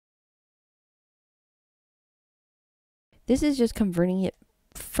This is just converting it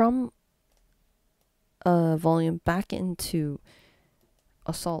from a volume back into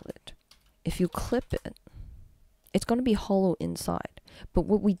a solid. If you clip it, it's going to be hollow inside. But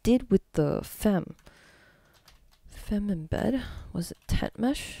what we did with the FEM embed, was it tet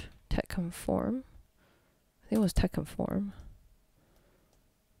mesh? Tet conform? I think it was tet conform.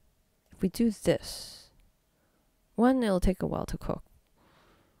 If we do this, one, it'll take a while to cook.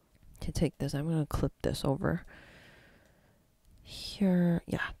 To take this, I'm going to clip this over here.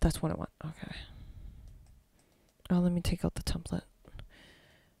 Yeah, that's what I want. Okay. Oh, let me take out the template.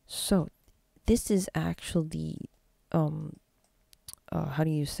 So this is actually how do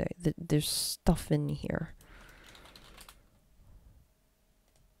you say there's stuff in here.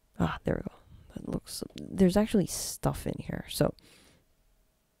 Ah, there we go. That looks, there's actually stuff in here. So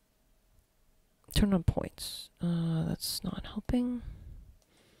turn on points. That's not helping.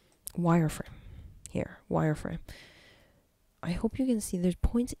 Wireframe. Here, wireframe. I hope you can see there's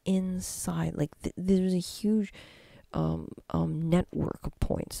points inside. Like there's a huge network of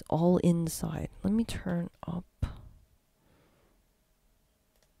points all inside. Let me turn up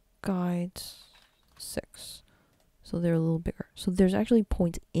guides 6. So they're a little bigger. So there's actually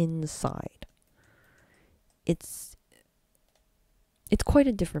points inside. It's quite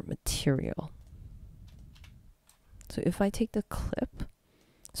a different material. So if I take the clip,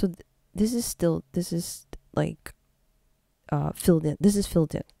 so this is like filled in. This is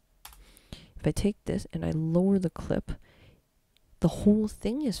filled in. If I take this and I lower the clip, the whole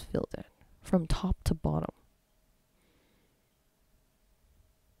thing is filled in from top to bottom.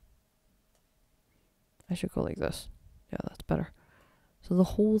 I should go like this. Yeah, that's better. So the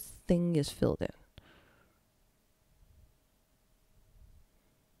whole thing is filled in.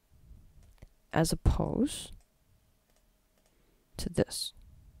 As opposed to this.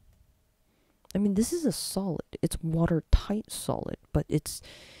 I mean, this is a solid. It's watertight solid, but it's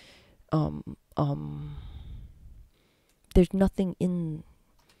there's nothing in,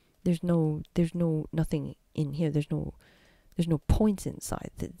 there's no nothing in here. There's no points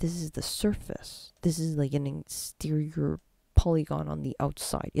inside. This is the surface. This is like an exterior polygon on the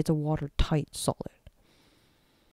outside. It's a watertight solid.